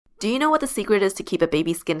Do you know what the secret is to keep a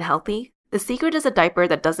baby's skin healthy? The secret is a diaper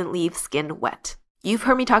that doesn't leave skin wet. You've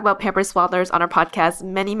heard me talk about Pampers Swaddlers on our podcast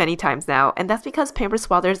many times now, and that's because Pampers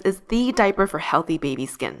Swaddlers is the diaper for healthy baby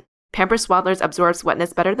skin. Pampers Swaddlers absorbs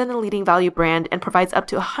wetness better than the leading value brand and provides up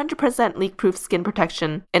to 100% leak-proof skin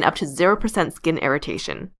protection and up to 0% skin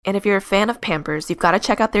irritation. And if you're a fan of Pampers, you've got to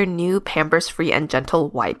check out their new Pampers Free and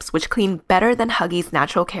Gentle wipes, which clean better than Huggies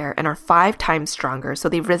Natural Care and are 5 times stronger, so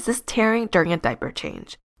they resist tearing during a diaper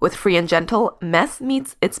change. With Free and Gentle, mess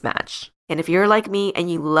meets its match. And if you're like me and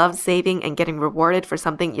you love saving and getting rewarded for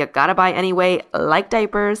something you gotta buy anyway, like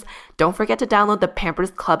diapers, don't forget to download the Pampers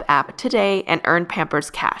Club app today and earn Pampers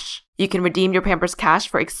Cash. You can redeem your Pampers Cash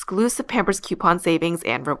for exclusive Pampers coupon savings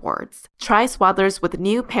and rewards. Try Swaddlers with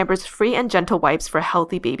new Pampers Free and Gentle wipes for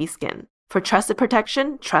healthy baby skin. For trusted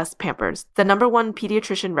protection, trust Pampers, the #1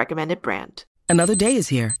 pediatrician recommended brand. Another day is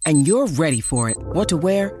here, and you're ready for it. What to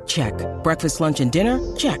wear? Check. Breakfast, lunch, and dinner?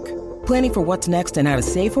 Check. Planning for what's next and how to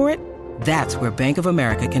save for it? That's where Bank of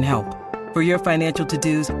America can help. For your financial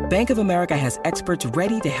to-dos, Bank of America has experts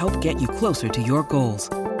ready to help get you closer to your goals.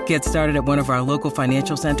 Get started at one of our local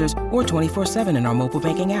financial centers or 24/7 in our mobile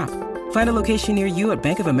banking app. Find a location near you at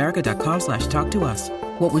bankofamerica.com/talktous.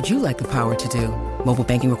 What would you like the power to do? Mobile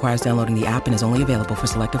banking requires downloading the app and is only available for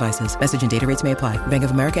select devices. Message and data rates may apply. Bank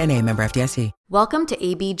of America N.A., member FDIC. Welcome to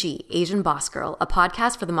ABG, Asian Boss Girl, a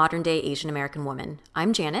podcast for the modern-day Asian American woman.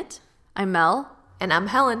 I'm Janet. I'm Mel. And I'm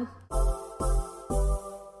Helen.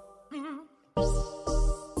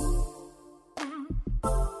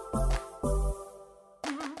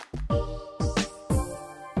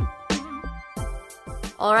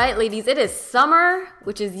 All right, ladies, it is summer,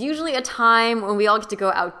 which is usually a time when we all get to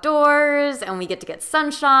go outdoors and we get to get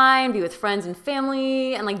sunshine, be with friends and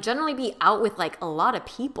family, and generally be out with a lot of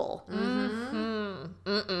people.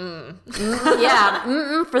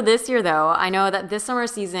 For this year, though, I know that this summer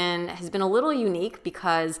season has been a little unique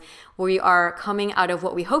because we are coming out of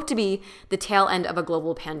what we hope to be the tail end of a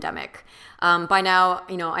global pandemic. By now,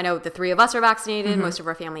 I know the 3 of us are vaccinated, most of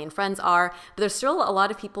our family and friends are, but there's still a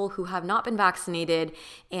lot of people who have not been vaccinated,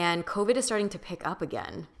 and COVID is starting to pick up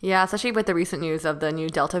again. Yeah, especially with the recent news of the new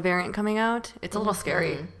Delta variant coming out. It's a little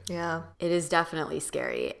scary. Yeah. It is definitely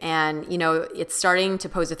scary. And, it's starting to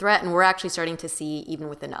pose a threat, and we're actually starting to see, even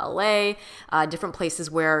within LA, different places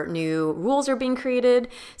where new rules are being created.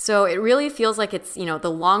 So it really feels like it's, the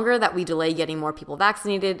longer that we delay getting more people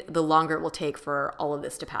vaccinated, the longer it will take for all of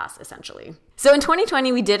this to pass, essentially. So in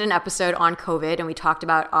 2020, we did an episode on COVID, and we talked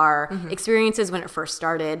about our experiences when it first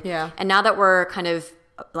started. Yeah. And now that we're kind of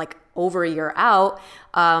over a year out,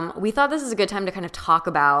 we thought this is a good time to kind of talk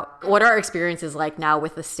about what our experience is like now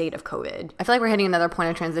with the state of COVID. I feel like we're hitting another point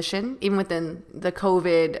of transition, even within the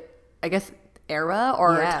COVID, I guess, era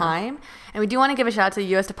or time. And we do want to give a shout out to the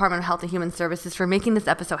U.S. Department of Health and Human Services for making this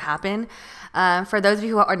episode happen. For those of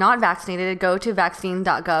you who are not vaccinated, go to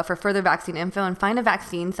vaccine.gov for further vaccine info and find a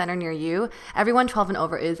vaccine center near you. Everyone 12 and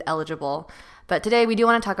over is eligible. But today we do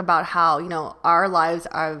want to talk about how, our lives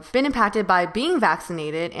have been impacted by being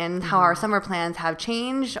vaccinated and how our summer plans have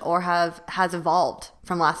changed or has evolved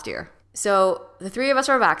from last year. So the 3 of us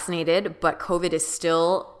are vaccinated, but COVID is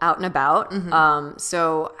still out and about.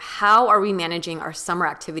 So how are we managing our summer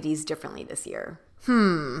activities differently this year?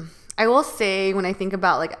 I will say when I think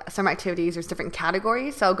about summer activities, there's different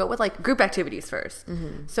categories. So I'll go with group activities first.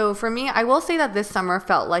 So for me, I will say that this summer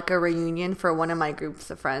felt like a reunion for one of my groups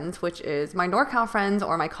of friends, which is my NorCal friends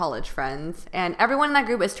or my college friends. And everyone in that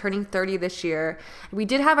group is turning 30 this year. We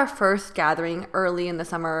did have our first gathering early in the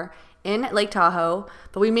summer in Lake Tahoe,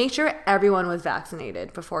 but we made sure everyone was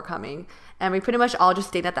vaccinated before coming. And we pretty much all just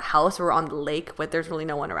stayed at the house or on the lake, but there's really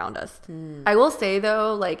no one around us. I will say,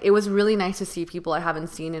 though, it was really nice to see people I haven't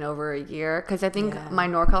seen in over a year, because I think my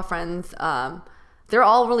NorCal friends, they're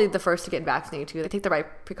all really the first to get vaccinated, too. They take the right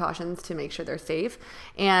precautions to make sure they're safe.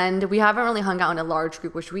 And we haven't really hung out in a large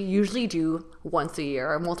group, which we usually do once a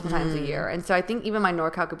year or multiple times a year. And so I think even my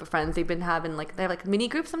NorCal group of friends, they've been having, they have mini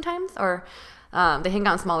groups sometimes, or they hang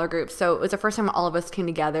out in smaller groups. So it was the first time all of us came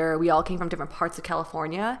together. We all came from different parts of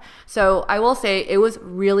California. So I will say it was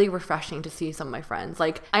really refreshing to see some of my friends.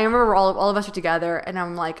 I remember all of us were together, and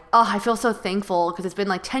I'm like, oh, I feel so thankful because it's been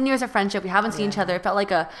 10 years of friendship. We haven't seen each other. It felt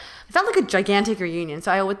like a gigantic reunion.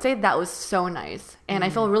 So I would say that was so nice. And I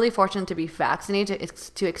feel really fortunate to be vaccinated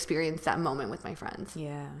to experience that moment with my friends.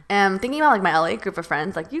 Yeah. And thinking about my LA group of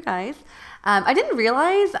friends, you guys, I didn't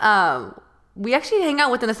realize we actually hang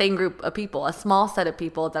out within the same group of people, a small set of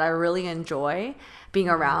people that I really enjoy being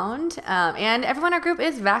around. And everyone in our group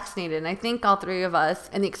is vaccinated. And I think all three of us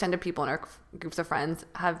and the extended people in our groups of friends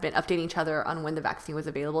have been updating each other on when the vaccine was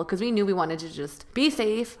available because we knew we wanted to just be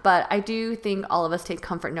safe. But I do think all of us take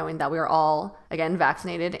comfort knowing that we are all, again,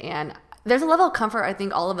 vaccinated. And there's a level of comfort I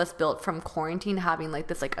think all of us built from quarantine, having like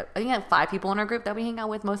this, like I think I have 5 people in our group that we hang out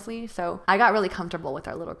with mostly. So I got really comfortable with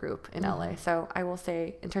our little group in LA. So I will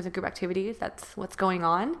say in terms of group activities, that's what's going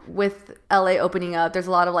on. With LA opening up, there's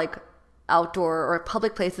a lot of like outdoor or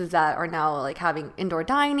public places that are now like having indoor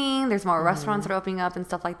dining. There's more restaurants that are opening up and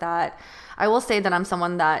stuff like that. I will say that I'm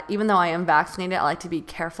someone that, even though I am vaccinated, I like to be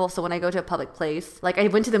careful. So when I go to a public place, like I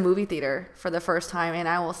went to the movie theater for the first time, and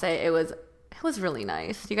I will say it was really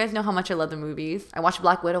nice. You guys know how much I love the movies. I watched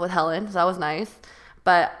Black Widow with Helen, so that was nice.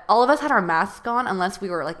 But all of us had our masks on unless we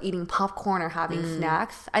were like eating popcorn or having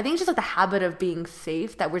snacks. I think it's just like the habit of being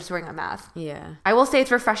safe that we're just wearing a mask. Yeah. I will say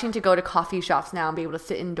it's refreshing to go to coffee shops now and be able to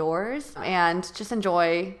sit indoors and just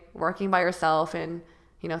enjoy working by yourself and,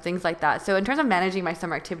 you know, things like that. So in terms of managing my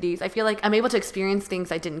summer activities, I feel like I'm able to experience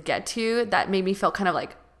things I didn't get to that made me feel kind of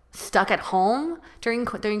like stuck at home during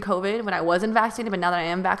COVID when I wasn't vaccinated, but now that I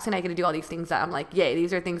am vaccinated, I get to do all these things that I'm like, yay,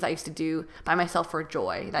 these are things I used to do by myself for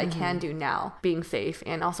joy that I can do now, being safe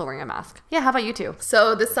and also wearing a mask. Yeah, how about you two?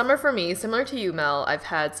 So this summer for me, similar to you, Mel, I've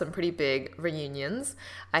had some pretty big reunions.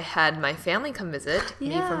 I had my family come visit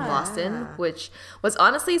me from Boston, which was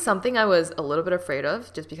honestly something I was a little bit afraid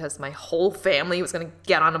of just because my whole family was going to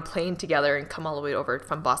get on a plane together and come all the way over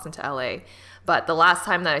from Boston to LA. But the last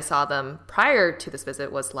time that I saw them prior to this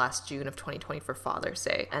visit was last June of 2020 for Father's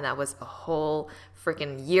Day. And that was a whole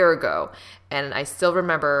freaking year ago. And I still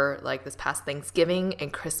remember like this past Thanksgiving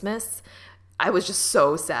and Christmas, I was just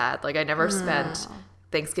so sad. Like I never spent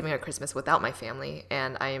Thanksgiving or Christmas without my family.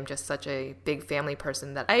 And I am just such a big family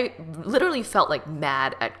person that I literally felt like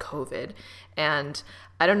mad at COVID. And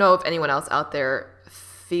I don't know if anyone else out there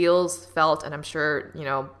felt, and I'm sure, you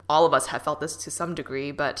know, all of us have felt this to some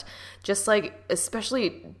degree, but just like,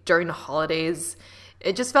 especially during the holidays,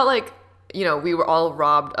 it just felt like, you know, we were all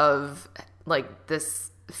robbed of like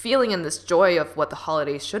this feeling and this joy of what the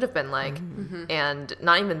holidays should have been like. And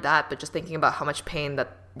not even that, but just thinking about how much pain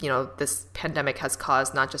that, you know, this pandemic has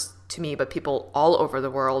caused, not just to me, but people all over the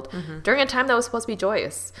world during a time that was supposed to be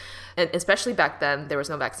joyous. And especially back then, there was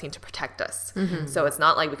no vaccine to protect us. So it's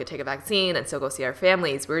not like we could take a vaccine and still go see our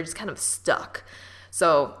families. We were just kind of stuck.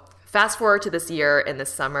 So fast forward to this year and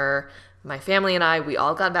this summer, my family and I, we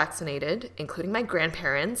all got vaccinated, including my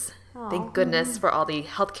grandparents. Thank goodness for all the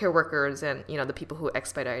healthcare workers and, you know, the people who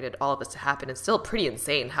expedited all of this to happen. It's still pretty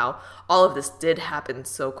insane how all of this did happen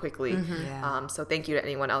so quickly. So thank you to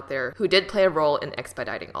anyone out there who did play a role in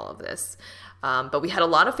expediting all of this. But we had a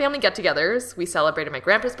lot of family get-togethers. We celebrated my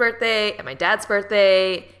grandpa's birthday and my dad's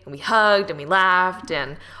birthday, and we hugged and we laughed.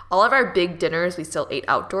 And all of our big dinners, we still ate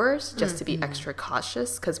outdoors just to be extra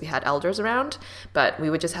cautious because we had elders around. But we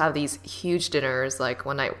would just have these huge dinners. Like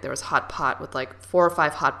one night there was hot pot with like 4 or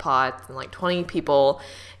 5 hot pots and like 20 people.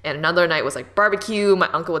 And another night was like barbecue. My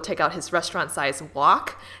uncle would take out his restaurant-sized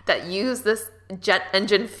wok that used this jet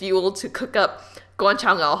engine fuel to cook up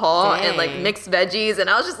guanciang and like mixed veggies. And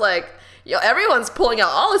I was just like, yo, everyone's pulling out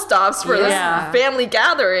all the stops for this family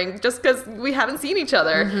gathering just because we haven't seen each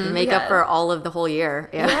other. Make up for all of the whole year.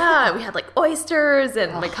 Yeah, we had like oysters,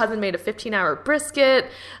 and my cousin made a 15-hour brisket.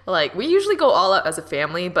 Like, we usually go all out as a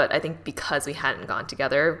family, but I think because we hadn't gone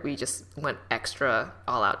together, we just went extra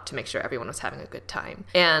all out to make sure everyone was having a good time.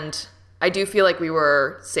 And I do feel like we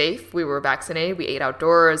were safe. We were vaccinated. We ate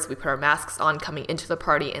outdoors. We put our masks on coming into the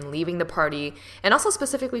party and leaving the party. And also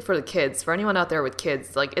specifically for the kids, for anyone out there with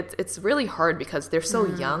kids, like it's really hard because they're so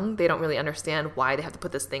young. They don't really understand why they have to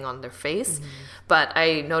put this thing on their face. But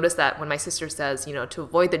I noticed that when my sister says, you know, to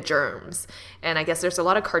avoid the germs. And I guess there's a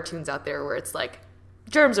lot of cartoons out there where it's like,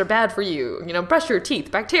 germs are bad for you. You know, brush your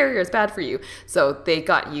teeth. Bacteria is bad for you. So they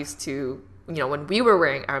got used to, you know, when we were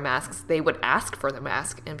wearing our masks, they would ask for the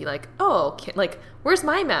mask and be like, oh, where's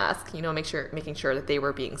my mask? You know, making sure that they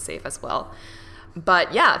were being safe as well.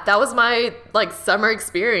 But yeah, that was my like summer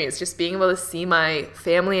experience, just being able to see my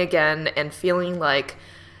family again and feeling like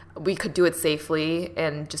we could do it safely,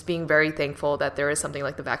 and just being very thankful that there is something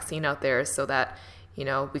like the vaccine out there so that, you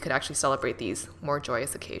know, we could actually celebrate these more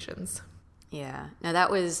joyous occasions. Yeah. Now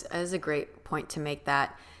that was a great point to make,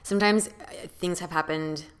 that sometimes things have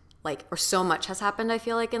happened like, or so much has happened, I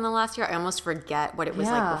feel like, in the last year. I almost forget what it was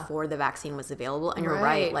like before the vaccine was available. And you're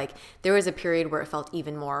right. Like, there was a period where it felt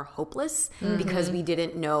even more hopeless because we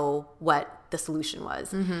didn't know what the solution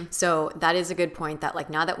was. So that is a good point, that like,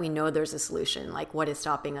 now that we know there's a solution, like, what is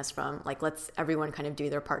stopping us from, like, let's everyone kind of do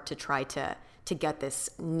their part to try to get this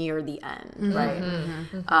near the end, right?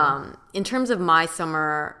 In terms of my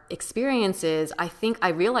summer experiences, I think I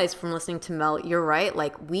realized from listening to Mel, you're right.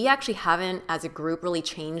 Like, we actually haven't, as a group, really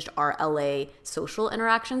changed our LA social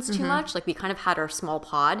interactions too much. Like, we kind of had our small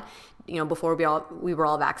pod, you know, before we were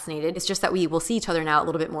all vaccinated. It's just that we will see each other now a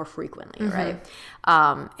little bit more frequently, right?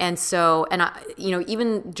 And I, you know,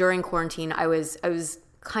 even during quarantine, I was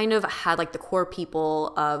kind of had like the core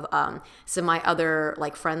people of some of my other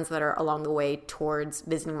like friends that are along the way towards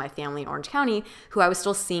visiting my family in Orange County, who I was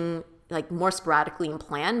still seeing like more sporadically and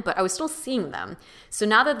planned, but I was still seeing them. So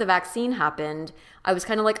now that the vaccine happened, I was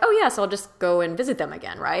kind of like, oh yeah, so I'll just go and visit them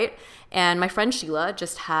again, right? And my friend Sheila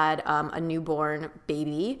just had a newborn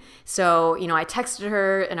baby. So, you know, I texted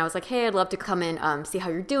her and I was like, hey, I'd love to come and see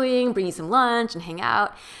how you're doing, bring you some lunch and hang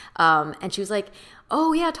out. And she was like,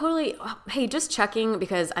 oh yeah, totally. Hey, just checking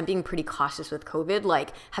because I'm being pretty cautious with COVID.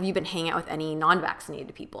 Like, have you been hanging out with any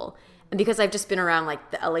non-vaccinated people? And because I've just been around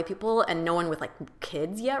like the LA people and no one with like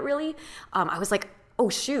kids yet really, I was like, oh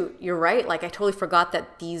shoot, you're right. Like, I totally forgot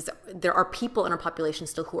that there are people in our population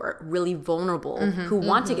still who are really vulnerable, who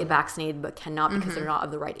want to get vaccinated but cannot because they're not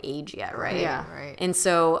of the right age yet, right? Yeah. Right. And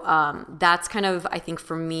so that's kind of, I think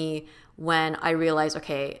for me, when I realized,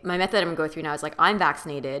 okay, my method I'm going to go through now is like, I'm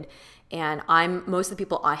vaccinated and most of the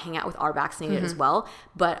people I hang out with are vaccinated as well,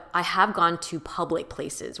 but I have gone to public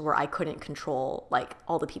places where I couldn't control like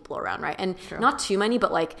all the people around, right? And not too many,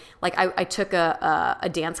 but like I took a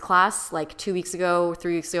dance class like 3 weeks ago,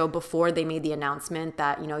 before they made the announcement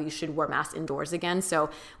that, you know, you should wear masks indoors again. So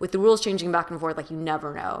with the rules changing back and forth, like, you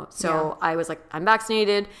never know. So I was like, I'm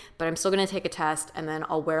vaccinated, but I'm still going to take a test, and then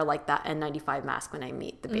I'll wear like that N95 mask when I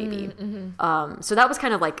meet the baby. So that was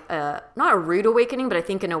kind of like not a rude awakening, but I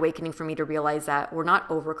think an awakening for me to realize that we're not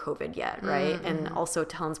over COVID yet, right? And also,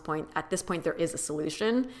 to Helen's point, at this point there is a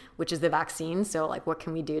solution, which is the vaccine. So like, what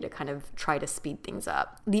can we do to kind of try to speed things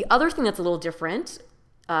up? The other thing that's a little different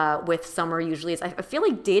with summer usually is I feel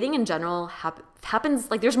like dating in general happens,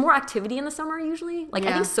 like, there's more activity in the summer usually. Like,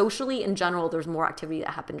 I think socially in general, there's more activity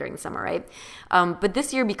that happened during the summer, right? But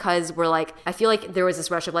this year, because we're like, I feel like there was this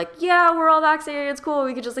rush of like, yeah, we're all vaccinated, it's cool,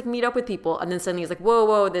 we could just like meet up with people. And then suddenly it's like,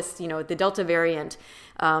 whoa, this, you know, the Delta variant,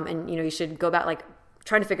 and you know, you should go back, like,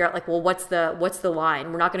 trying to figure out like, well, what's the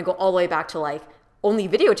line? We're not going to go all the way back to like only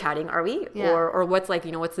video chatting, are we? Or what's like,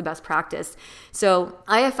 you know, what's the best practice? So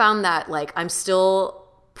I have found that like, I'm still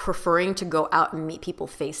preferring to go out and meet people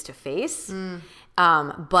face to face.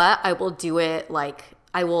 But I will do it like,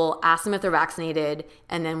 I will ask them if they're vaccinated,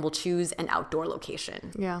 and then we'll choose an outdoor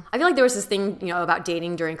location. Yeah. I feel like there was this thing, you know, about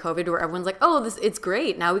dating during COVID where everyone's like, oh, it's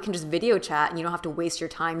great. Now we can just video chat and you don't have to waste your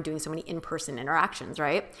time doing so many in-person interactions,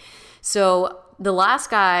 right? So the last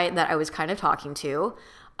guy that I was kind of talking to,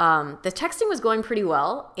 the texting was going pretty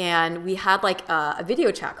well, and we had like a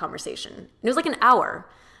video chat conversation. And it was like an hour.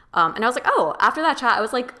 And I was like, oh, after that chat, I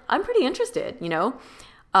was like, I'm pretty interested, you know?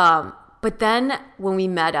 But then when we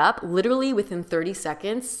met up, literally within 30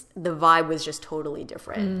 seconds, the vibe was just totally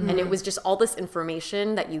different. And it was just all this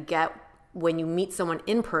information that you get when you meet someone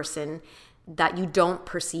in person that you don't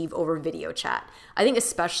perceive over video chat. I think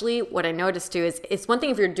especially what I noticed too is, it's one thing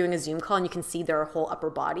if you're doing a Zoom call and you can see their whole upper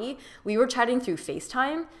body. We were chatting through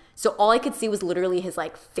FaceTime, so all I could see was literally his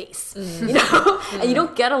like face, you know? And you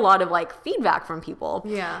don't get a lot of like feedback from people.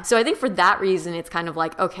 Yeah. So I think for that reason, it's kind of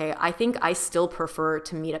like, okay, I think I still prefer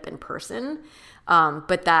to meet up in person.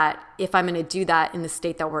 But that if I'm going to do that in the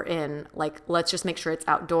state that we're in, like, let's just make sure it's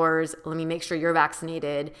outdoors. Let me make sure you're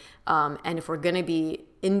vaccinated. And if we're going to be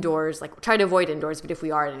indoors, like, try to avoid indoors, but if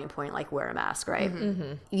we are at any point, like, wear a mask, right?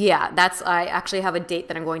 Yeah, I actually have a date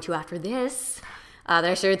that I'm going to after this. That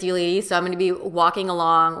I shared with you ladies. So I'm going to be walking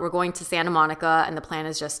along. We're going to Santa Monica, and the plan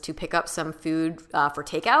is just to pick up some food for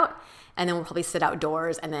takeout, and then we'll probably sit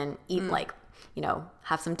outdoors and then eat like, you know,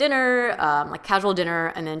 have some dinner, like casual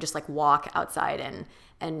dinner, and then just like walk outside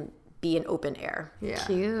and be in open air. Yeah.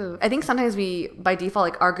 Cute. I think sometimes we, by default,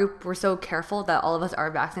 like our group, we're so careful that all of us are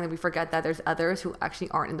vaccinated, we forget that there's others who actually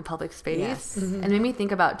aren't in the public space. Yes. And it made me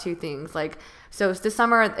think about two things. Like, so this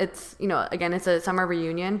summer, it's, you know, again, it's a summer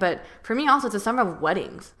reunion, but for me also, it's a summer of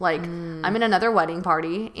weddings. Like, I'm in another wedding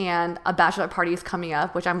party, and a bachelorette party is coming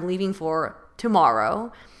up, which I'm leaving for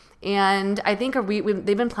tomorrow. And I think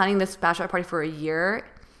they've been planning this bachelorette party for a year.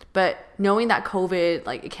 But knowing that COVID,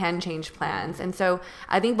 like, it can change plans. And so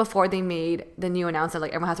I think before they made the new announcement,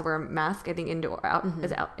 like, everyone has to wear a mask, I think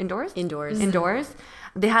is it indoors? Indoors.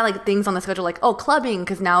 They had, like, things on the schedule, like, oh, clubbing,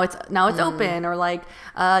 because now it's open, or, like,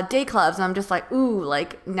 day clubs. And I'm just like, ooh,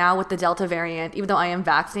 like, now with the Delta variant, even though I am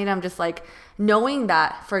vaccinated, I'm just like, knowing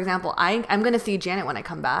that, for example, I'm going to see Janet when I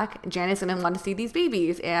come back. Janet's going to want to see these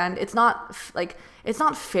babies. And it's not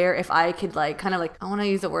fair if I could, like, kind of, like, I want to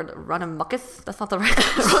use the word run amuckus. That's not the right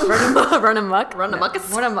run amok.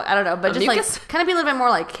 I don't know, but just like kind of be a little bit more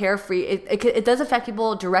like carefree. It does affect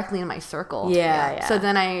people directly in my circle. Yeah. So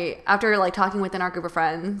then after like talking within our group of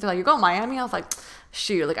friends, they're like, "You go to Miami?" I was like,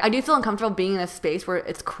 shoot, like I do feel uncomfortable being in a space where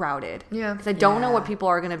it's crowded. Yeah. Because I don't know what people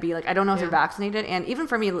are going to be like. I don't know if they're vaccinated. And even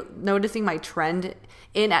for me, noticing my trend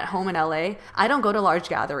at home in LA, I don't go to large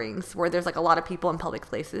gatherings where there's like a lot of people in public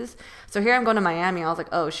places. So here I'm going to Miami. I was like,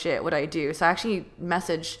 oh shit, what do I do? So I actually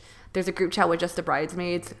messaged, there's a group chat with just the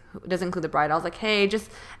bridesmaids, who doesn't include the bride. I was like, hey, just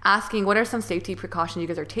asking, what are some safety precautions you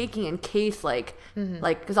guys are taking in case like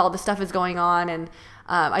because all this stuff is going on. And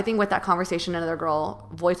I think with that conversation, another girl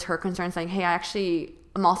voiced her concern, saying, hey,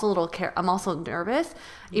 I'm also nervous,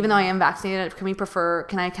 even though I am vaccinated.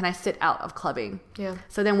 Can I sit out of clubbing? Yeah.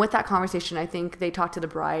 So then with that conversation, I think they talked to the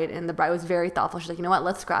bride, and the bride was very thoughtful. She's like, you know what,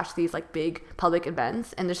 let's scratch these like big public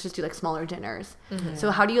events and let's just do like smaller dinners.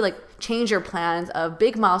 So how do you like change your plans of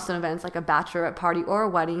big milestone events like a bachelorette party or a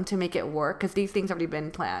wedding to make it work? Because these things have already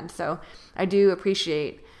been planned. So I do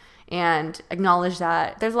appreciate and acknowledge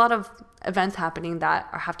that there's a lot of events happening that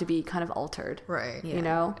have to be kind of altered. Right. You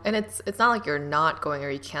know? And it's not like you're not going or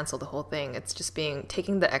you cancel the whole thing. It's just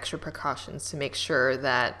taking the extra precautions to make sure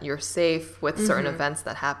that you're safe with certain events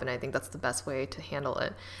that happen. I think that's the best way to handle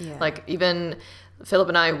it. Yeah. Like even Philip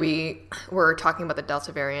and I, we were talking about the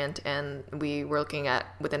Delta variant, and we were looking at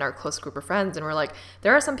within our close group of friends, and we're like,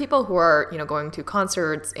 there are some people who are, going to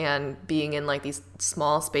concerts and being in like these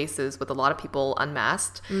small spaces with a lot of people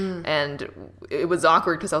unmasked. And it was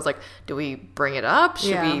awkward because I was like, do we bring it up?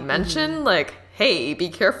 Should we mention like, hey, be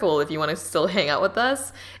careful if you want to still hang out with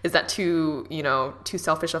us? Is that too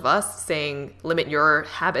selfish of us saying limit your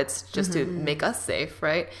habits just to make us safe,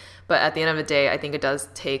 right? But at the end of the day, I think it does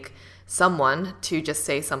take someone to just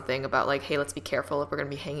say something about like, hey, let's be careful if we're going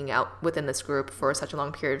to be hanging out within this group for such a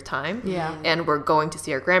long period of time. Yeah. And we're going to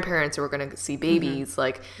see our grandparents or we're going to see babies.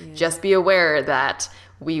 Like, just be aware that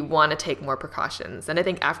we want to take more precautions. And I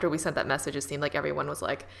think after we sent that message, it seemed like everyone was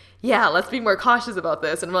like, yeah, let's be more cautious about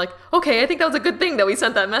this. And we're like, okay, I think that was a good thing that we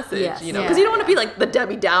sent that message, Yes. because you don't want to be like the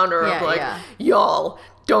Debbie Downer of like, y'all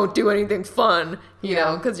don't do anything fun, you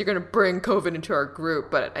know, because you're going to bring COVID into our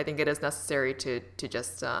group. But I think it is necessary to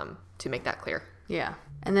just to make that clear. Yeah.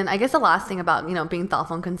 And then I guess the last thing about, being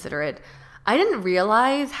thoughtful and considerate, I didn't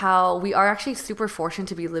realize how we are actually super fortunate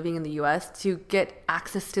to be living in the US to get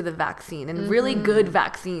access to the vaccine and really good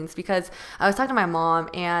vaccines, because I was talking to my mom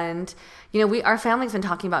and, our family's been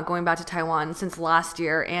talking about going back to Taiwan since last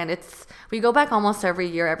year. And we go back almost every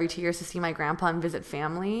 2 years to see my grandpa and visit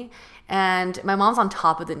family. And my mom's on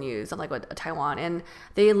top of the news of like Taiwan, and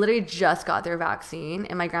they literally just got their vaccine,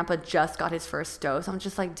 and my grandpa just got his first dose. I'm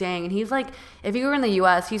just like, dang. And he's like, if he were in the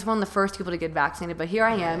US, he's one of the first people to get vaccinated, but here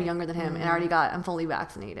I am, younger than him, and I'm fully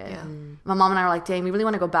vaccinated. Yeah. My mom and I were like, dang, we really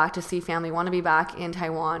want to go back to see family, want to be back in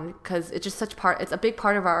Taiwan, because it's just it's a big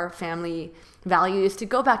part of our family value is to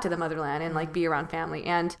go back to the motherland and like be around family.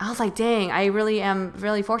 And I was like, dang, I really am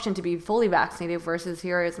really fortunate to be fully vaccinated versus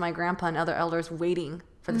here is my grandpa and other elders waiting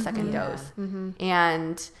for the second dose.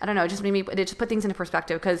 And I don't know, it just put things into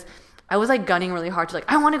perspective, because I was like gunning really hard to like,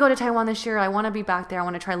 I want to go to Taiwan this year. I want to be back there. I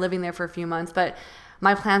want to try living there for a few months. But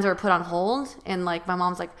my plans were put on hold. And like my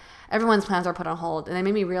mom's like, everyone's plans are put on hold. And it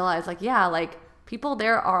made me realize like, yeah, like people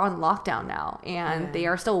there are on lockdown now, and they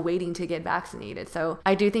are still waiting to get vaccinated. So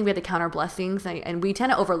I do think we have to count our blessings, and we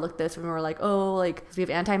tend to overlook this when we're like, oh, like we have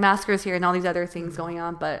anti-maskers here and all these other things going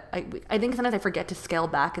on. But I think sometimes I forget to scale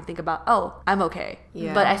back and think about, oh, I'm okay.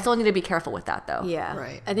 Yeah. But I still need to be careful with that though. Yeah.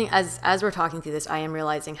 Right. I think as we're talking through this, I am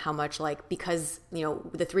realizing how much like, because,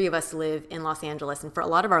 the three of us live in Los Angeles, and for a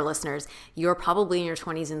lot of our listeners, you're probably in your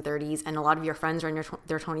 20s and 30s, and a lot of your friends are in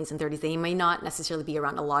their 20s and 30s. They may not necessarily be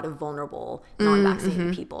around a lot of vulnerable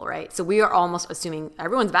non-vaccinated people, right? So we are almost assuming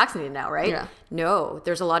everyone's vaccinated now, right? Yeah. No,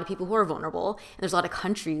 there's a lot of people who are vulnerable, and there's a lot of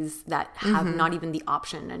countries that have not even the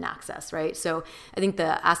option and access, right? So I think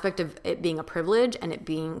the aspect of it being a privilege and it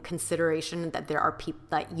being consideration that there are people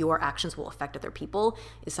that your actions will affect other people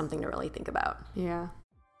is something to really think about. Yeah.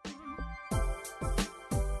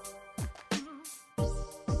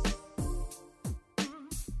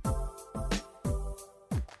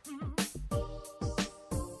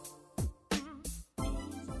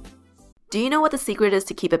 Do you know what the secret is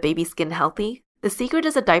to keep a baby's skin healthy? The secret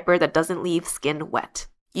is a diaper that doesn't leave skin wet.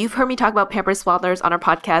 You've heard me talk about Pampers Swaddlers on our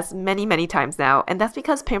podcast many, many times now, and that's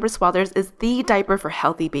because Pampers Swaddlers is the diaper for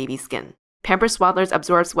healthy baby skin. Pampers Swaddlers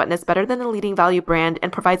absorbs wetness better than the leading value brand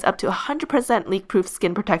and provides up to 100% leak-proof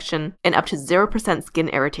skin protection and up to 0% skin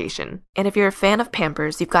irritation. And if you're a fan of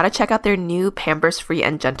Pampers, you've got to check out their new Pampers Free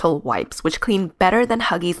and Gentle wipes, which clean better than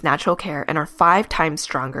Huggies Natural Care and are 5 times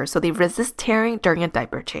stronger, so they resist tearing during a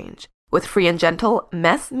diaper change. With Free and Gentle,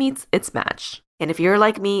 mess meets its match. And if you're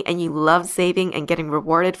like me and you love saving and getting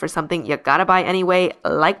rewarded for something you gotta buy anyway,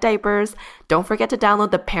 like diapers, don't forget to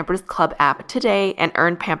download the Pampers Club app today and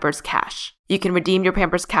earn Pampers Cash. You can redeem your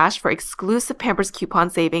Pampers Cash for exclusive Pampers coupon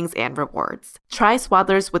savings and rewards. Try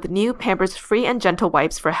Swaddlers with new Pampers Free and Gentle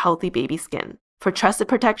wipes for healthy baby skin. For trusted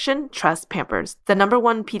protection, trust Pampers, the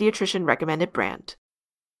 #1 pediatrician recommended brand.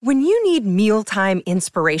 When you need mealtime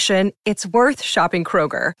inspiration, it's worth shopping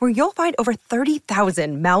Kroger, where you'll find over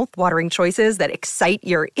 30,000 mouth-watering choices that excite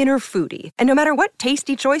your inner foodie. And no matter what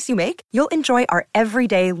tasty choice you make, you'll enjoy our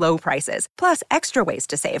everyday low prices, plus extra ways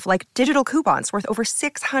to save, like digital coupons worth over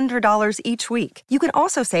 $600 each week. You can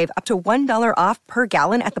also save up to $1 off per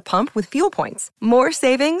gallon at the pump with fuel points. More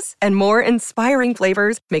savings and more inspiring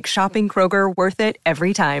flavors make shopping Kroger worth it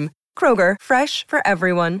every time. Kroger, fresh for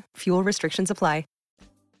everyone. Fuel restrictions apply.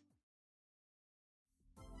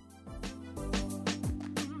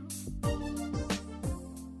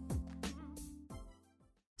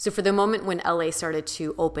 So for the moment when LA started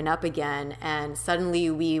to open up again and suddenly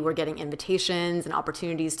we were getting invitations and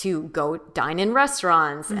opportunities to go dine in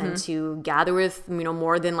restaurants and to gather with,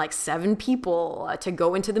 more than like 7 people, to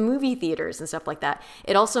go into the movie theaters and stuff like that,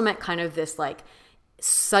 it also meant kind of this like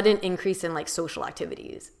sudden increase in like social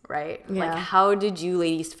activities, right? Yeah. Like how did you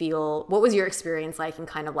ladies feel? What was your experience like in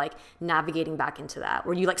kind of like navigating back into that?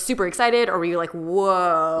 Were you like super excited or were you like,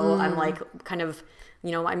 whoa, I'm like kind of...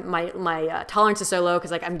 my tolerance is so low because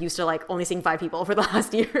like I'm used to like only seeing 5 people for the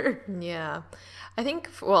last year. Yeah. I think,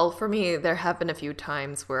 well, for me, there have been a few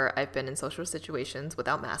times where I've been in social situations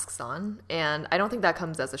without masks on. And I don't think that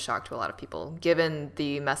comes as a shock to a lot of people, given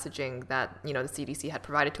the messaging that, the CDC had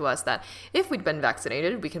provided to us that if we'd been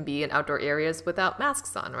vaccinated, we can be in outdoor areas without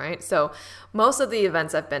masks on, right? So most of the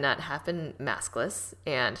events I've been at have been maskless.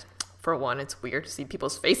 And for one, it's weird to see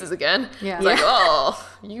people's faces again. Yeah. It's like,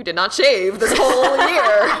 oh, you did not shave this whole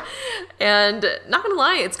year. And not gonna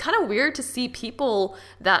lie, it's kind of weird to see people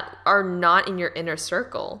that are not in your inner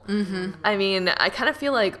circle. Mm-hmm. I mean, I kind of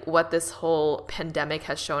feel like what this whole pandemic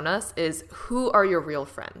has shown us is who are your real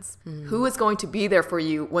friends? Mm. Who is going to be there for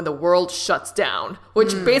you when the world shuts down?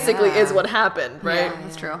 Which basically is what happened, right? Yeah,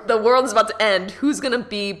 that's true. The world is about to end. Who's gonna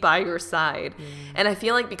be by your side? And I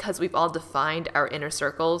feel like because we've all defined our inner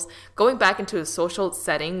circles, going back into a social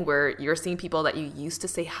setting where you're seeing people that you used to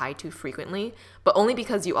say hi to frequently, but only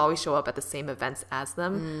because you always show up at the same events as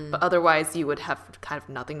them, but otherwise you would have kind of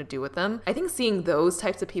nothing to do with them. I think seeing those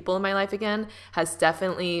types of people in my life again has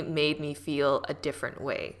definitely made me feel a different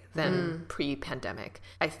way than pre-pandemic.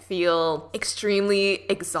 I feel extremely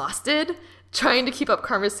exhausted trying to keep up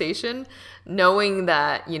conversation, knowing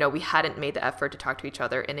that, we hadn't made the effort to talk to each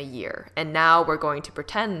other in a year. And now we're going to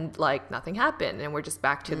pretend like nothing happened and we're just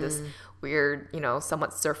back to this weird,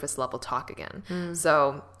 somewhat surface level talk again.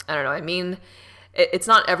 So I don't know. I mean, it's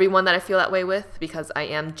not everyone that I feel that way with, because I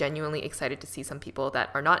am genuinely excited to see some people that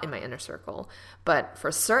are not in my inner circle. But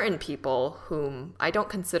for certain people whom I don't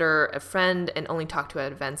consider a friend and only talk to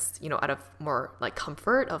at events, out of more like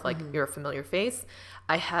comfort of like your familiar face,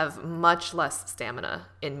 I have much less stamina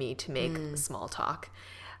in me to make small talk.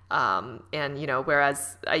 And,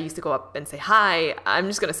 whereas I used to go up and say hi, I'm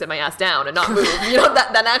just going to sit my ass down and not move.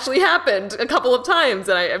 That actually happened a couple of times.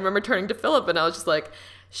 And I remember turning to Philip and I was just like,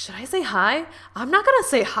 should I say hi? I'm not going to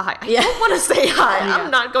say hi. I don't want to say hi. I'm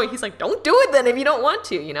not going. He's like, don't do it then if you don't want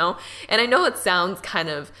to, And I know it sounds kind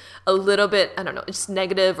of a little bit, I don't know, just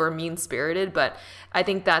negative or mean-spirited, but I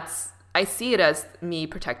think I see it as me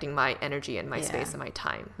protecting my energy and my space and my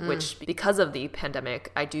time, which because of the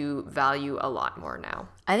pandemic, I do value a lot more now.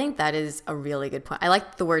 I think that is a really good point. I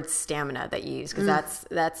like the word stamina that you use because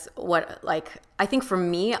that's what, like, I think for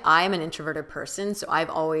me, I'm an introverted person. So I've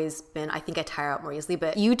always been, I think I tire out more easily.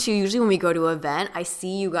 But you two, usually when we go to an event, I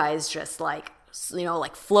see you guys just like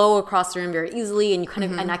flow across the room very easily, and you kind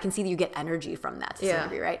of, and I can see that you get energy from that to some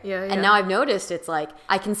degree, right? Yeah. And now I've noticed it's like,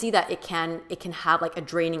 I can see that it can have like a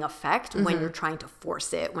draining effect when you're trying to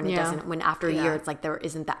force it, when it doesn't, when after a year, it's like there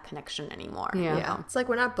isn't that connection anymore. Yeah. It's like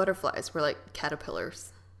we're not butterflies, we're like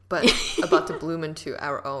caterpillars, but about to bloom into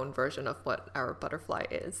our own version of what our butterfly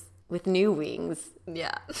is. With new wings.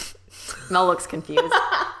 Yeah. Mel looks confused.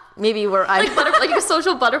 Maybe we're like a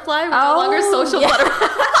social butterfly. We're no longer social butterfly.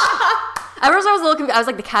 At first I was a little confused. I was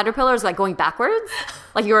like, the caterpillar is like going backwards?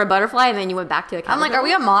 Like you were a butterfly and then you went back to the caterpillar? I'm like, are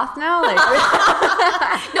we a moth now? Like,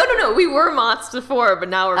 No. We were moths before, but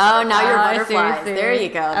now we're now you're I butterflies. see. There you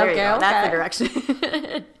go. There you go. Okay. That's the direction.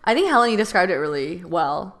 I think, Helen, you described it really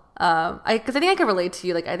well. Because I think I could relate to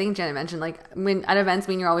you. Like, I think Janet mentioned, like, when at events,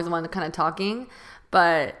 when you're always the one kind of talking,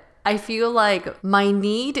 but I feel like my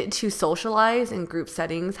need to socialize in group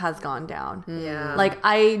settings has gone down. Yeah. Like,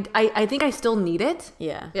 I think I still need it.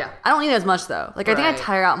 Yeah. I don't need it as much though. Like, I think I Right.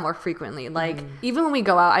 tire out more frequently. Like, even when we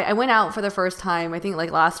go out, I went out for the first time, I think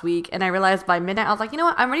like last week, and I realized by midnight, I was like, you know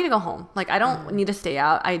what? I'm ready to go home. Like, I don't need to stay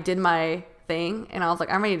out. I did my thing and I was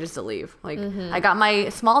like, I'm ready just to leave. Like, I got my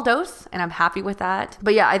small dose and I'm happy with that.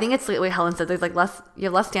 But yeah, I think it's like what Helen said, there's like you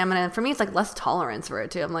have less stamina. And for me, it's like less tolerance for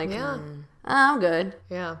it too. I'm like, I'm good.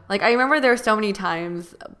 Yeah. Like, I remember there were so many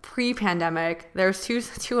times pre-pandemic, there's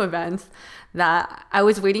two events that I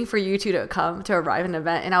was waiting for you two to arrive at an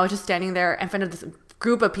event, and I was just standing there in front of this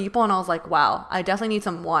group of people, and I was like, wow, I definitely need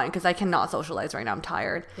some wine because I cannot socialize right now. I'm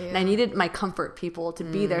tired. And I needed my comfort people to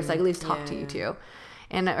be there so I could at least talk to you two.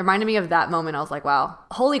 And it reminded me of that moment. I was like, wow,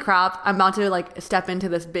 holy crap, I'm about to like step into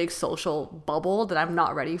this big social bubble that I'm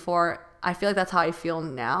not ready for. I feel like that's how I feel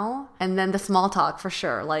now. And then the small talk for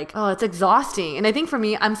sure. Like, oh, it's exhausting. And I think for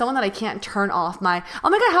me, I'm someone that I can't turn off my, oh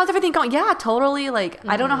my God, how's everything going? Yeah, totally. Like,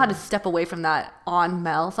 I don't know how to step away from that on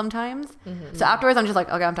Mel sometimes. So afterwards, I'm just like,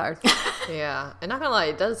 okay, I'm tired. Yeah. And not gonna lie,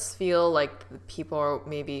 it does feel like people are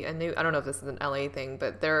maybe, I don't know if this is an LA thing,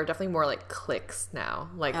 but there are definitely more like cliques now.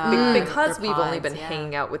 Like, because we've only been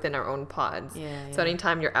hanging out within our own pods. So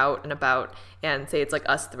anytime you're out and about, and say it's like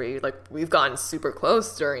us three, like we've gotten super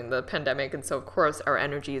close during the pandemic, and so of course our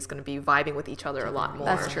energy is going to be vibing with each other a lot more.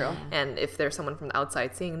 That's true. And if there's someone from the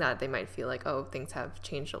outside seeing that, they might feel like, oh, things have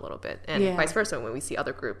changed a little bit, and vice versa. When we see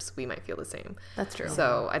other groups, we might feel the same. That's true.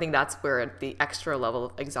 So I think that's where the extra level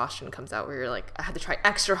of exhaustion comes out, where you're like, I had to try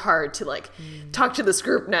extra hard to like talk to this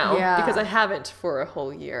group now because I haven't for a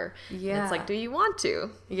whole year. And it's like, do you want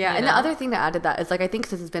to? Yeah. And the other thing to add to that is like, I think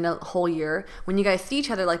since it's been a whole year, when you guys see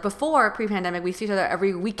each other, like before pre-pandemic, we see each other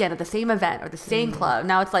every weekend at the same event or the same club.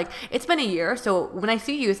 Now it's like, it's been a year. So when I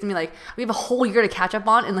see you, it's gonna be like, we have a whole year to catch up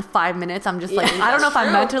on in like 5 minutes. I'm just like, I don't know if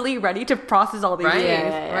I'm mentally ready to process all these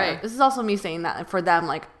things. Right. This is also me saying that for them,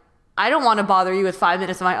 like, I don't want to bother you with 5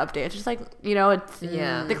 minutes of my update. It's just like, you know, it's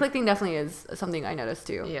the click thing definitely is something I noticed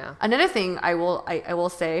too. Yeah. Another thing I will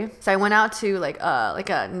say, so I went out to like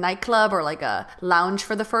a nightclub or like a lounge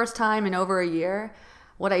for the first time in over a year.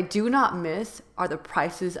 What I do not miss are the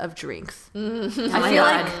prices of drinks. I feel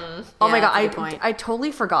like, oh my God, I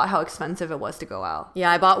totally forgot how expensive it was to go out.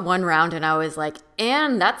 Yeah, I bought one round and I was like,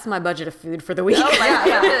 and that's my budget of food for the week.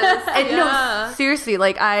 And no, seriously,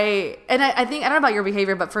 like I think, I don't know about your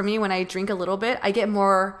behavior, but for me, when I drink a little bit, I get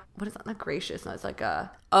more, what is that? Not gracious. No, it's like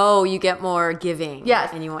oh, you get more giving.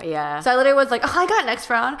 Yes. And you want, So I literally was like, oh, I got next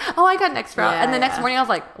round. Oh, I got next round. Yeah, and the next morning I was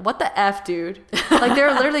like, what the F, dude? Like, there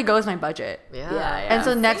literally goes my budget. And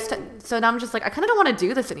so now I'm just like, I kind of don't want to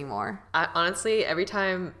do this anymore. Honestly, every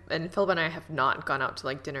time, and Philip and I have not gone out to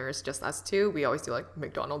like dinners, just us two. We always do like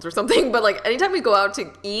McDonald's or something. But like anytime we go out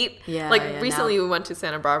to eat, recently we went to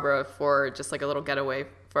Santa Barbara for just like a little getaway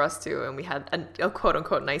for us two, and we had a quote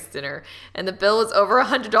unquote nice dinner, and the bill was over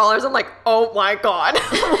 $100. I'm like, oh my God,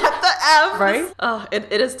 what the F? Right? Oh,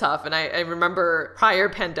 it is tough. And I remember prior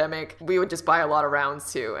pandemic, we would just buy a lot of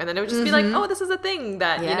rounds too. And then it would just be like, oh, this is a thing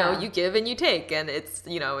that, you know, you give and you take. And it's,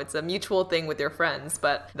 you know, it's a mutual thing with your friends.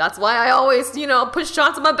 But that's why I always, you know, put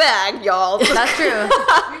shots in my bag, y'all. That's true.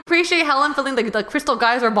 Appreciate Helen filling the Crystal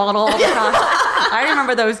Geyser bottle all the time. I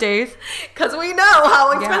remember those days. Because we know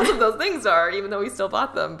how expensive those things are, even though we still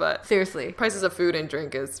bought them. But seriously, prices of food and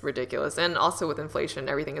drink is ridiculous. And also with inflation,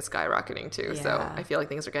 everything is skyrocketing too. So I feel like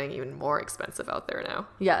things are getting even more expensive out there now.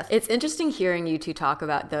 Yes. It's interesting hearing you two talk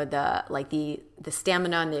about the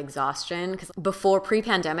stamina and the exhaustion, because before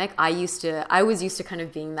pre-pandemic, I was used to kind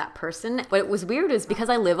of being that person. What was weird is because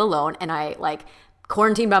I live alone and I like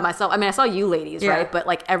quarantined by myself. I mean, I saw you ladies, right? But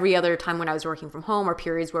like every other time when I was working from home or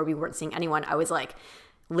periods where we weren't seeing anyone, I was like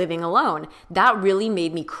living alone. That really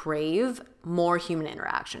made me crave more human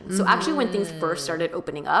interaction. So actually when things first started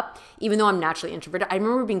opening up, even though I'm naturally introverted, I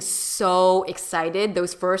remember being so excited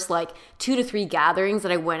those first like 2 to 3 gatherings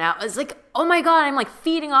that I went out. I was like, oh my God, I'm like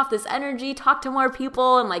feeding off this energy, talk to more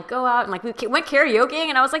people and like go out and like we went karaokeing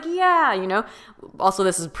and I was like, yeah, you know. Also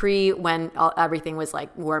this is when everything was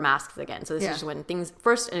like wore masks again. So this is when things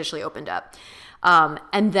first initially opened up.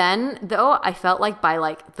 And then though I felt like by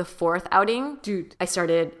like the 4th outing, dude,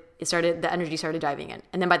 the energy started diving in.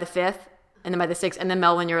 And then by the 5th, and then by the 6th, and then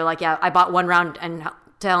Melvin, you were like, yeah, I bought one round and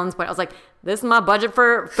to Helen's point, I was like, this is my budget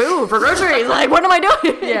for food, for groceries. Like, what am I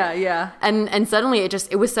doing? Yeah. And suddenly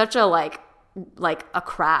it was such a like a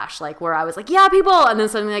crash, like where I was like, yeah, people. And then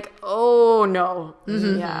suddenly like, oh no.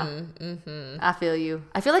 Yeah. I feel you.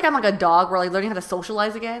 I feel like I'm like a dog where like learning how to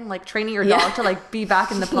socialize again, like training your dog to like be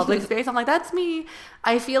back in the public space. I'm like, that's me.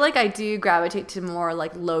 I feel like I do gravitate to more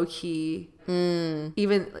like low key,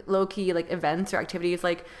 even low key like events or activities.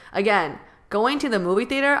 Like, again, going to the movie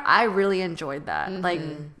theater, I really enjoyed that. Like,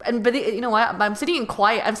 but you know what? I'm sitting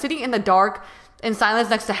in the dark in silence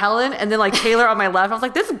next to Helen, and then like Taylor on my left. I was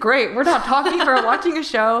like, this is great. We're not talking, we're watching a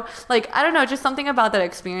show. Like, I don't know, just something about that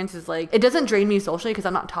experience is like, it doesn't drain me socially because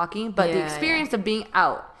I'm not talking, but the experience of being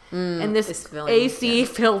out in this AC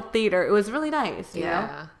filled theater, it was really nice, you know?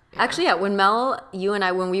 Actually, when Mel, you and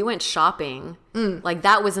I, when we went shopping, like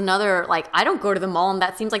that was another, like, I don't go to the mall and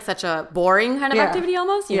that seems like such a boring kind of activity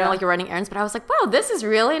almost, you know, like you're running errands, but I was like, wow, this is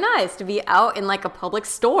really nice to be out in like a public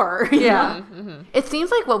store. You know? It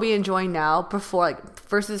seems like what we enjoy now before, like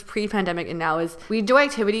versus pre-pandemic and now, is we enjoy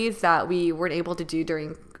activities that we weren't able to do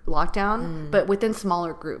during lockdown, but within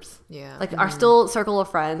smaller groups. Like our still circle of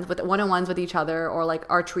friends with one-on-ones with each other, or like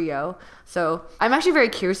our trio. So I'm actually very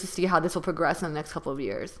curious to see how this will progress in the next couple of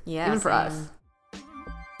years. Even for us.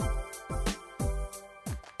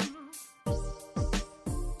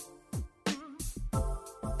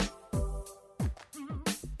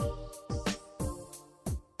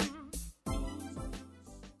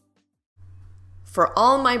 For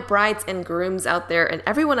all my brides and grooms out there and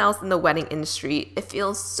everyone else in the wedding industry, it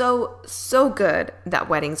feels so good that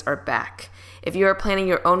weddings are back. If you are planning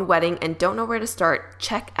your own wedding and don't know where to start,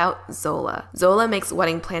 check out Zola. Zola makes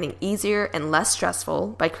wedding planning easier and less stressful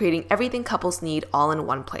by creating everything couples need all in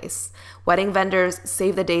one place. Wedding vendors,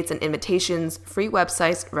 save the dates and invitations, free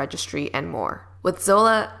websites, registry, and more. With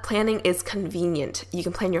Zola, planning is convenient. You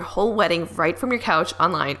can plan your whole wedding right from your couch,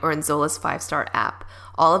 online, or in Zola's 5-star app.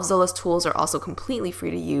 All of Zola's tools are also completely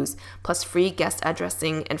free to use, plus free guest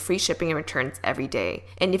addressing and free shipping and returns every day.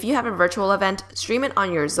 And if you have a virtual event, stream it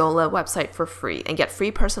on your Zola website for free and get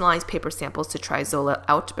free personalized paper samples to try Zola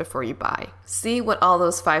out before you buy. See what all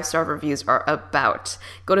those 5-star reviews are about.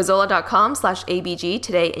 Go to zola.com/ABG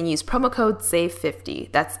today and use promo code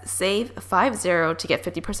SAVE50. That's SAVE50 to get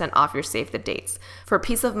 50% off your save the dates. For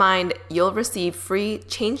peace of mind, you'll receive free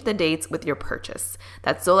change the dates with your purchase.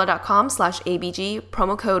 That's zola.com/ABG,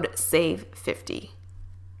 promo code SAVE50.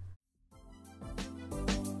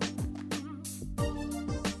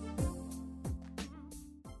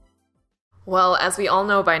 Well, as we all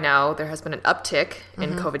know by now, there has been an uptick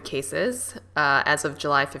in COVID cases. As of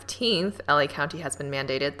July 15th, LA County has been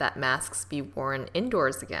mandated that masks be worn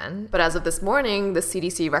indoors again. But as of this morning, the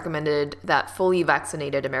CDC recommended that fully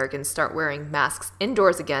vaccinated Americans start wearing masks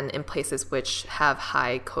indoors again in places which have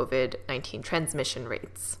high COVID-19 transmission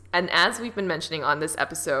rates. And as we've been mentioning on this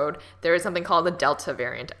episode, there is something called the Delta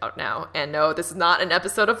variant out now. And no, this is not an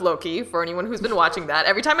episode of Loki for anyone who's been watching that.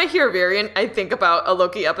 Every time I hear variant, I think about a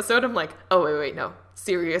Loki episode. I'm like, oh, wait, no.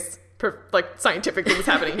 Serious, scientific things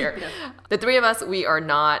happening here. The three of us, we are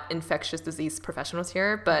not infectious disease professionals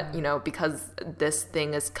here, but, you know, because this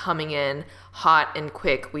thing is coming in hot and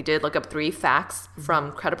quick, we did look up 3 facts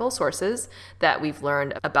from credible sources that we've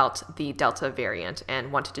learned about the Delta variant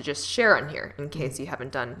and wanted to just share on here in case you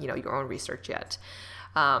haven't done, you know, your own research yet.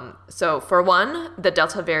 So for one, the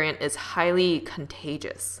Delta variant is highly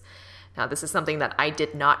contagious. Now, this is something that I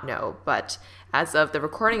did not know, but as of the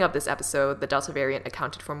recording of this episode, the Delta variant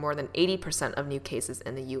accounted for more than 80% of new cases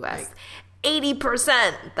in the U.S.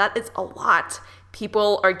 80%! That is a lot.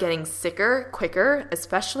 People are getting sicker quicker,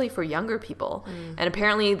 especially for younger people. And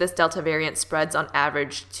apparently this Delta variant spreads on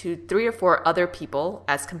average to 3 or 4 other people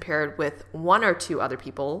as compared with 1 or 2 other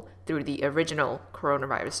people through the original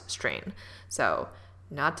coronavirus strain. So,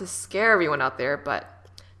 not to scare everyone out there, but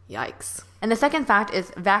yikes. And the second fact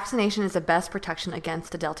is vaccination is the best protection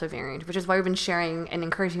against the Delta variant, which is why we've been sharing and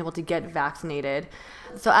encouraging people to get vaccinated.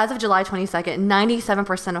 So as of July 22nd,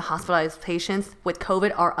 97% of hospitalized patients with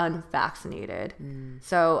COVID are unvaccinated.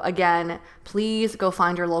 So again, please go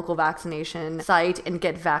find your local vaccination site and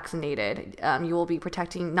get vaccinated. You will be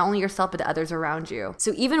protecting not only yourself, but the others around you.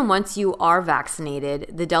 So even once you are vaccinated,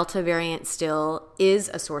 the Delta variant still is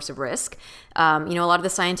a source of risk. You know, a lot of the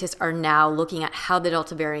scientists are now looking at how the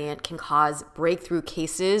Delta variant can cause cause breakthrough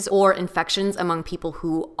cases or infections among people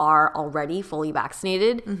who are already fully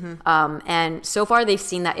vaccinated. And so far, they've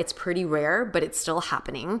seen that it's pretty rare, but it's still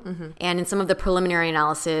happening. And in some of the preliminary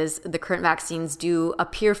analysis, the current vaccines do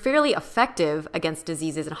appear fairly effective against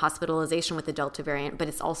diseases and hospitalization with the Delta variant, but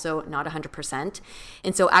it's also not 100%.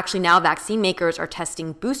 And so actually now vaccine makers are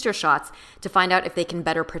testing booster shots to find out if they can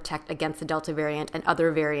better protect against the Delta variant and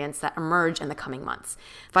other variants that emerge in the coming months.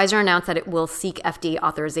 Pfizer announced that it will seek FDA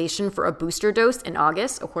authorization for a booster dose in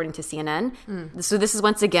August, according to CNN. So this is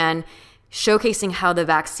once again showcasing how the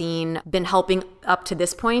vaccine been helping up to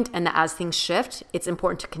this point, and that as things shift, it's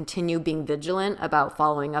important to continue being vigilant about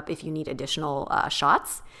following up if you need additional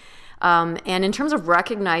shots. And in terms of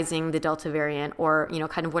recognizing the Delta variant, or,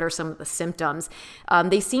 kind of what are some of the symptoms,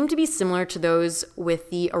 they seem to be similar to those with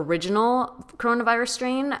the original coronavirus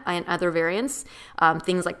strain and other variants,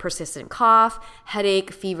 things like persistent cough,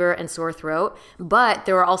 headache, fever, and sore throat. But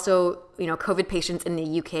there are also COVID patients in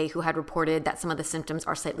the UK who had reported that some of the symptoms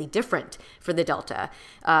are slightly different for the Delta.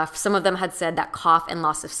 Some of them had said that cough and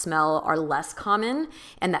loss of smell are less common,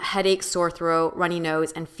 and that headache, sore throat, runny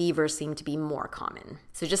nose, and fever seem to be more common.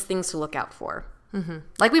 So just things to look out for.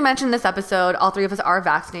 Like we mentioned in this episode, all three of us are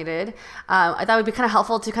vaccinated. I thought it would be kind of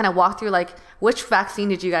helpful to kind of walk through which vaccine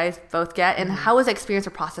did you guys both get, and how was the experience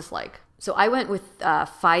or process like? So I went with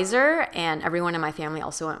Pfizer, and everyone in my family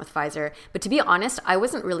also went with Pfizer. But to be honest, I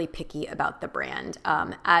wasn't really picky about the brand.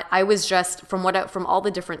 I was just, from all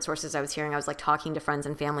the different sources I was hearing, I was talking to friends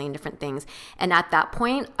and family and different things. And at that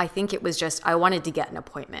point, I think it was just, I wanted to get an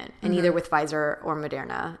appointment, and either with Pfizer or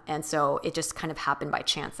Moderna. And so it just kind of happened by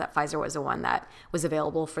chance that Pfizer was the one that was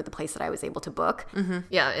available for the place that I was able to book.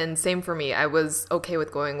 Yeah, and same for me. I was okay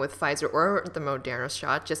with going with Pfizer or the Moderna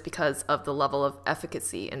shot just because of the level of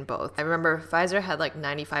efficacy in both. I remember Pfizer had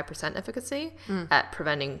 95% efficacy at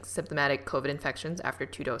preventing symptomatic COVID infections after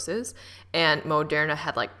 2 doses, and Moderna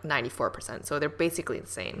had 94%. So they're basically the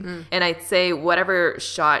same. And I'd say whatever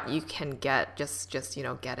shot you can get, just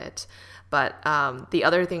get it. But the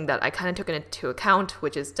other thing that I kind of took into account,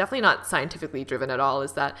 which is definitely not scientifically driven at all,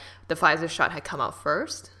 is that the Pfizer shot had come out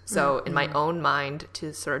first. So in my own mind,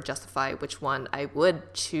 to sort of justify which one I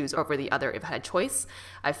would choose over the other if I had choice,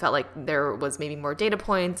 I felt like there was maybe more data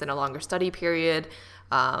points and a longer study period,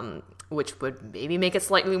 which would maybe make it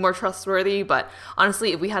slightly more trustworthy. But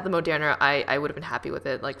honestly, if we had the Moderna, I would have been happy with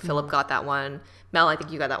it. Philip got that one. Mel, I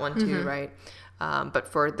think you got that one too, right?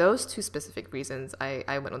 But for those 2 specific reasons,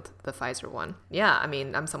 I went with the Pfizer one. Yeah, I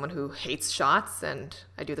mean, I'm someone who hates shots, and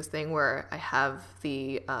I do this thing where I have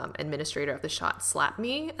the administrator of the shot slap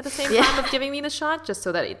me at the same time of giving me the shot, just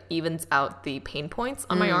so that it evens out the pain points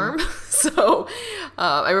on my arm. So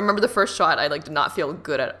I remember the first shot, I did not feel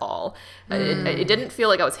good at all. It didn't feel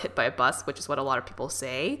like I was hit by a bus, which is what a lot of people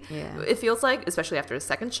say it feels like, especially after the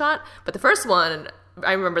second shot. But the first one,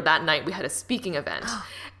 I remember that night we had a speaking event,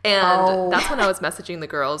 and that's when I was messaging the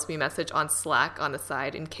girls. We message on Slack on the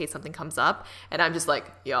side in case something comes up, and I'm just like,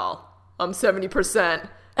 y'all, I'm 70%.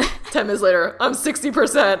 10 minutes later, I'm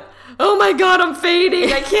 60%. Oh my God, I'm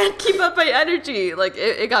fading. I can't keep up my energy.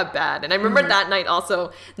 It got bad. And I remember that night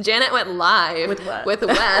also, Janet went live with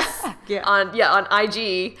Wes on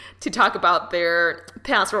IG to talk about their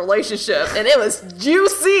past relationship. And it was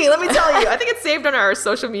juicy. Let me tell you. I think it's saved on our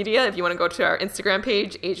social media if you want to go to our Instagram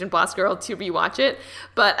page, Asian Boss Girl, to rewatch it.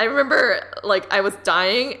 But I remember I was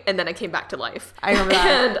dying, and then I came back to life. I remember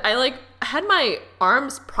that. And I had my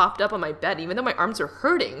arms propped up on my bed, even though my arms are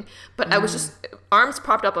hurting, but I was just arms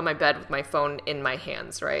propped up on my bed with my phone in my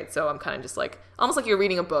hands, right? So I'm kind of just almost like you're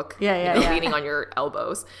reading a book, leaning on your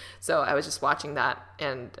elbows. So I was just watching that,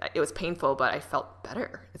 and it was painful, but I felt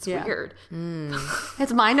better. It's weird.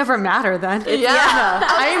 It's mind over matter then.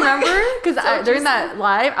 I remember because during that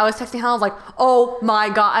live, I was texting Helen, I was like, oh my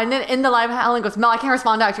God. And then in the live, Helen goes, Mel, I can't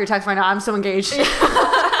respond back to your text right now. I'm so engaged.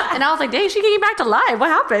 And I was like, dang, she came back to live. What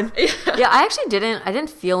happened? Yeah, I actually didn't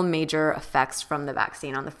feel major effects from the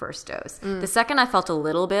vaccine on the first dose. The second, I felt a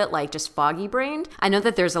little bit just foggy brained. I know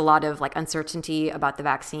that there's a lot of uncertainty about the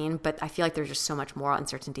vaccine, but I feel like there's just so much more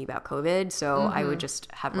uncertainty about COVID. So I would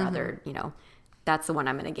just have rather, that's the one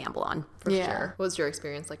I'm going to gamble on for sure. What was your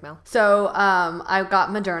experience like, Mel? So I got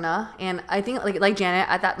Moderna, and I think like Janet,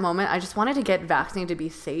 at that moment, I just wanted to get vaccinated to be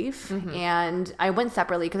safe. And I went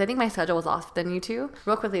separately because I think my schedule was off than you two.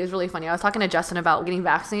 Real quickly, it was really funny. I was talking to Justin about getting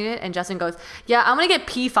vaccinated, and Justin goes, yeah, I'm going to get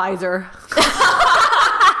Pfizer.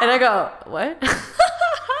 And I go, what?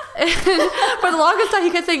 And for the longest time, he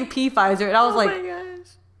kept saying Pfizer, and I was like, oh my gosh.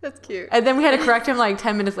 That's cute. And then we had to correct him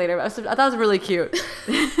 10 minutes later. I thought it was really cute.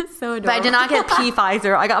 So adorable. But I did not get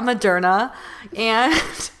Pfizer. I got Moderna. And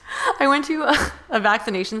I went to a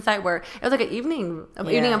vaccination site where it was like an evening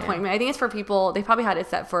appointment. I think it's for people, they probably had it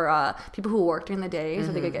set for people who work during the day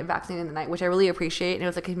so they could get vaccinated in the night, which I really appreciate. And it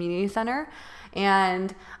was a community center.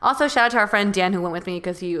 And also shout out to our friend Dan who went with me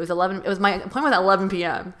because it was my appointment was at 11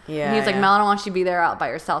 p.m. Yeah. And he was like, Mel, I don't want you to be there out by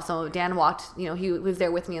yourself. So Dan walked, he was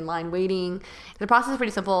there with me in line waiting. The process is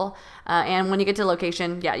pretty simple. And when you get to the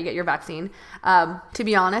location, you get your vaccine. To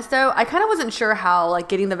be honest though, I kind of wasn't sure how like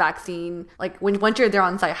getting the vaccine, like once you're there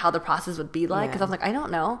on site, how the process would be like. Cause I was like, I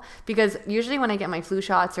don't know. Because usually when I get my flu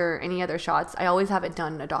shots or any other shots, I always have it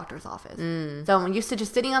done in a doctor's office. So I'm used to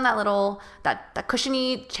just sitting on that little, that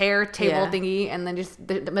cushiony chair table thingy. And then just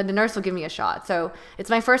the nurse will give me a shot. So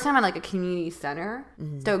it's my first time at like a community center.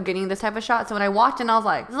 So getting this type of shot. So when I walked in, I was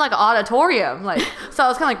like, this is like an auditorium. Like, so I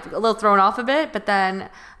was kind of like a little thrown off a bit, but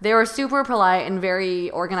then they were super polite and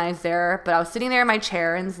very organized there. But I was sitting there in my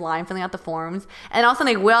chair in this line filling out the forms. And all of a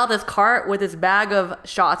sudden they wheel out this cart with this bag of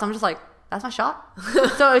shots. I'm just like, that's my shot.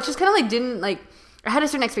 So it just kind of like didn't like, I had a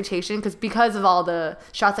certain expectation because of all the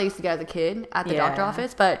shots I used to get as a kid at the doctor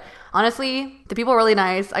office. But honestly, the people were really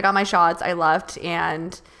nice. I got my shots. I left.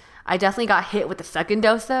 And I definitely got hit with the second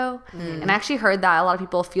dose, though. And I actually heard that a lot of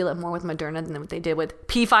people feel it more with Moderna than what they did with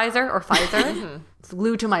Pfizer or Pfizer. It's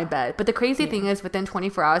glued to my bed. But the crazy thing is within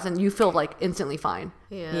 24 hours, and you feel like instantly fine.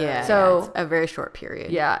 So it's a very short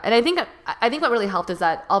period. Yeah. And I think what really helped is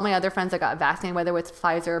that all my other friends that got vaccinated, whether it's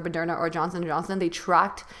Pfizer, Moderna, or Johnson & Johnson, they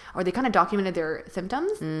tracked or they kind of documented their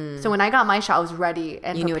symptoms. So when I got my shot, I was ready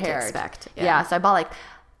and you prepared. Knew what to expect. Yeah. So I bought like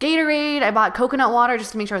Gatorade. I bought coconut water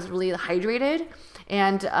just to make sure I was really hydrated,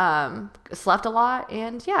 and slept a lot.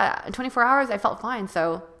 And in 24 hours, I felt fine.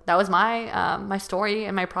 So that was my story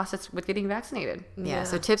and my process with getting vaccinated. Yeah.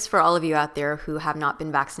 So tips for all of you out there who have not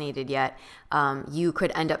been vaccinated yet. You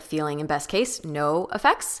could end up feeling, in best case, no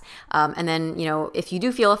effects. And then, if you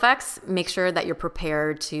do feel effects, make sure that you're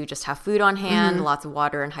prepared to just have food on hand, lots of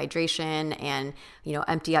water and hydration, and,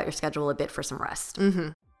 empty out your schedule a bit for some rest.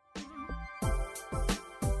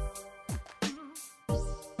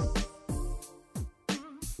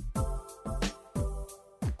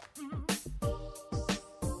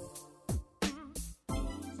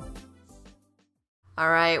 All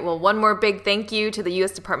right, well, one more big thank you to the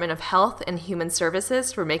U.S. Department of Health and Human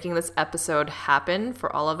Services for making this episode happen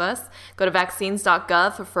for all of us. Go to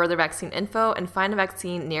vaccines.gov for further vaccine info and find a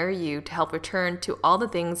vaccine near you to help return to all the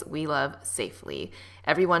things we love safely.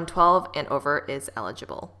 Everyone 12 and over is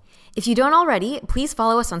eligible. If you don't already, please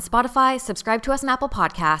follow us on Spotify, subscribe to us on Apple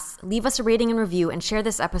Podcasts, leave us a rating and review, and share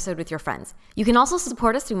this episode with your friends. You can also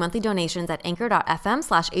support us through monthly donations at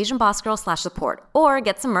anchor.fm/AsianBossGirl/support or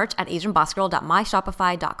get some merch at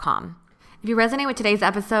asianbossgirl.myshopify.com. If you resonate with today's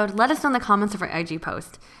episode, let us know in the comments of our IG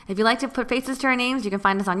post. If you'd like to put faces to our names, you can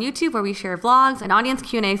find us on YouTube where we share vlogs, an audience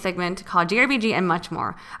Q&A segment called JRBG, and much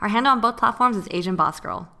more. Our handle on both platforms is Asian Boss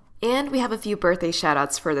Girl. And we have a few birthday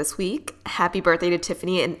shout-outs for this week. Happy birthday to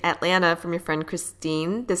Tiffany in Atlanta from your friend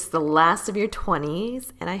Christine. This is the last of your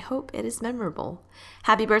 20s, and I hope it is memorable.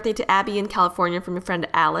 Happy birthday to Abby in California from your friend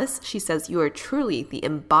Alice. She says you are truly the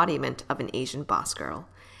embodiment of an Asian boss girl.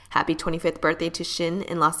 Happy 25th birthday to Shin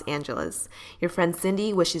in Los Angeles. Your friend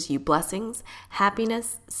Cindy wishes you blessings,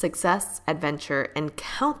 happiness, success, adventure, and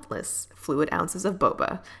countless fluid ounces of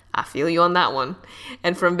boba. I feel you on that one.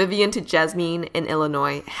 And from Vivian to Jasmine in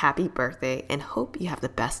Illinois, happy birthday and hope you have the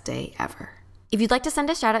best day ever. If you'd like to send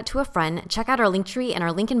a shout out to a friend, check out our link tree and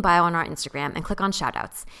our link in bio on our Instagram and click on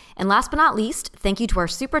shoutouts. And last but not least, thank you to our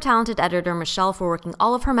super talented editor, Michelle, for working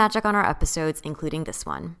all of her magic on our episodes, including this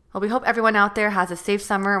one. Well, we hope everyone out there has a safe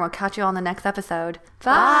summer, and we'll catch you on the next episode.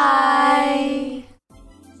 Bye!